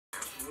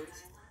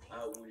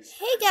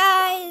Hey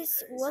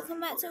guys, welcome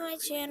back to my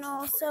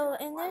channel. So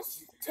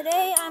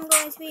today I'm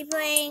going to be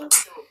playing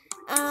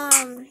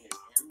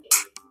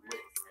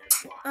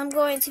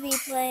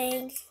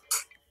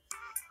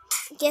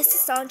Guess the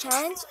Song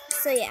Challenge.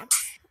 So yeah,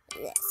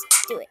 let's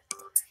do it.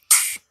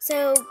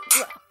 So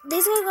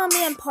these are gonna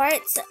be in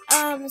parts. So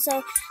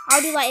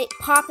I'll do like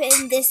pop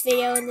in this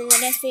video and then the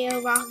next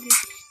video rock,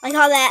 like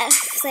all that.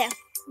 So yeah,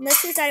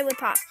 let's get started with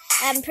pop.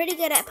 I'm pretty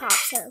good at pop,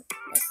 so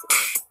let's see.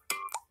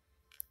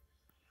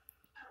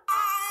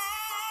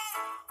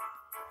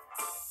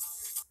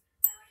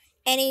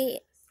 Annie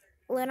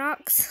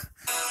Lennox,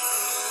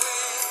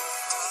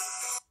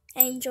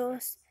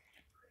 Angels.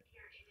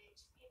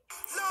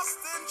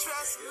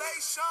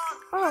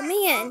 Oh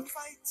man,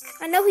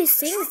 I know he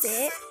sings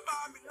it.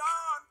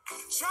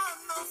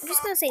 I'm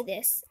just gonna say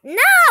this.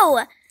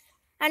 No!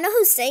 I know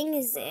who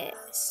sings it.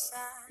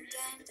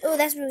 Oh,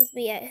 that's Ruth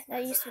B.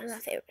 That used to be my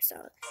favorite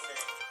song.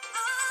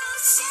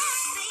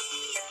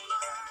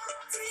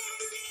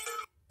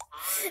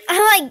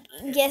 I'm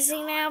like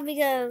guessing now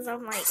because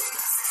I'm like.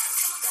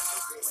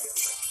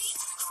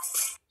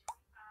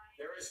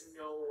 There is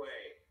no way.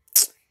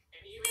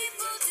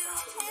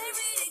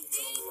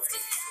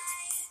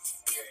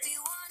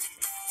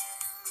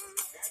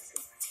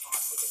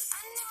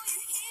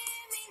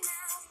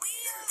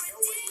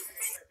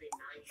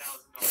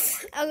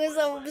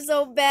 I'm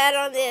so bad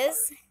on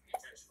this.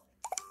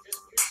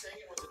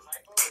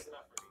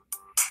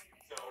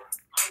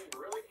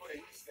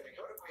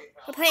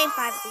 We're playing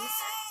 5 of these.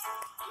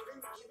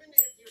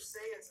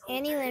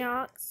 Annie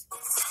Lennox.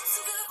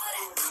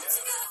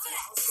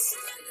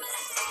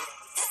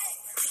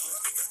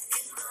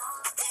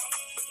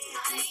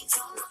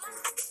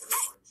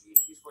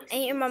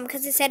 Ain't your mom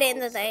because it said it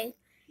in the thing.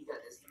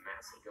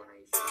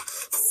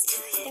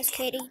 That's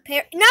Katy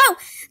Perry. No!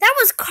 That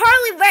was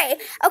Carly Rae.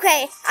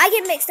 Okay, I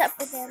get mixed up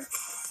with them.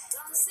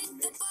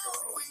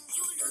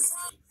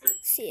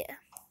 See ya.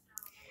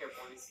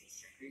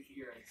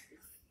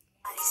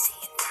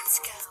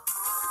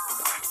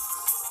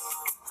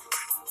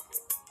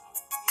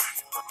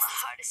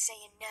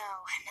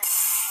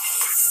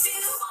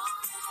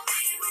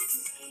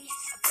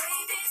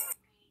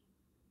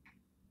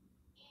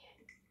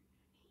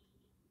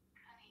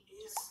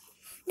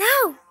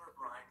 No!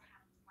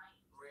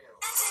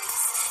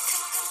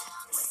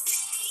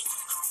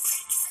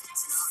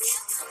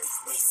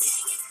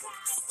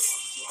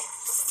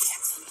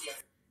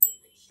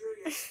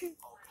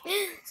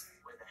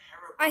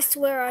 I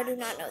swear I do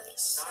not know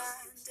this.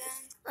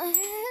 I am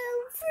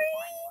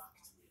free.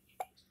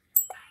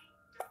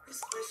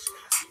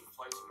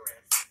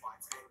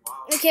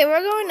 Okay,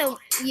 we're going to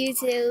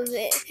YouTube.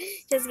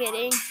 Just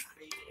kidding.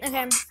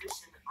 Okay.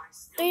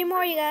 3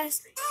 more, you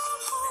guys.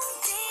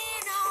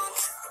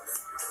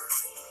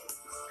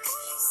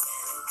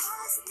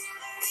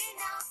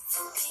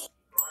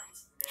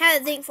 Had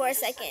to think for a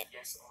second.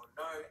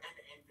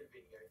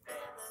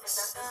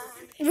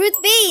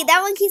 Ruth B.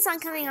 That one keeps on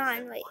coming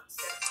on. Wait.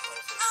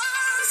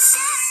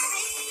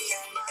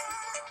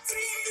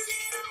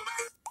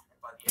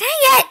 Dang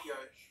it!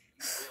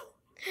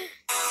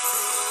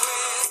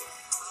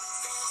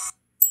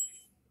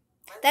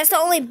 That's the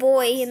only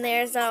boy in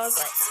there, so I was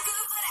like.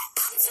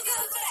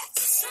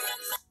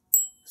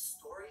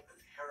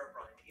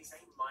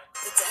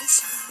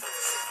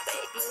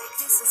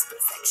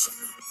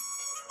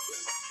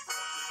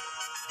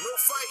 No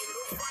fighting.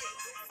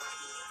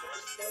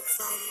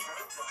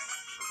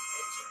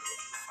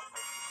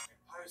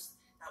 Post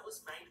that was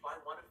made by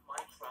one of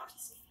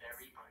Minecraft's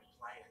very own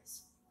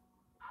players.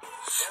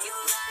 You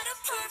got a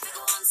perfect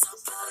one, so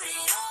put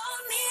it on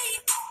me.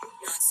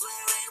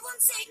 Swear it won't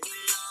take you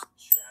long.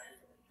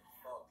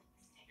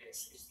 This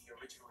is the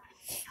original.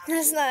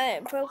 That's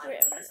not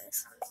appropriate for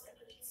this.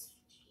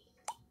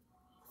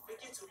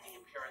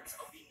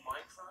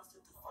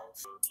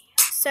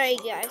 Sorry,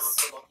 guys.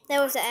 That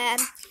was an ad.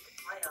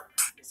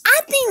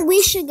 I think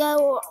we should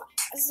go.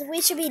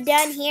 We should be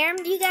done here,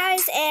 you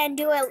guys, and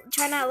do a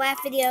try not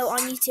laugh video on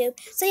YouTube.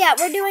 So yeah,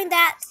 we're doing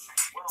that.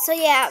 So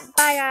yeah,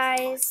 bye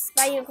guys.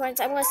 Bye unicorns.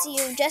 I'm gonna see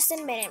you in just a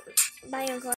minute. Bye unicorns.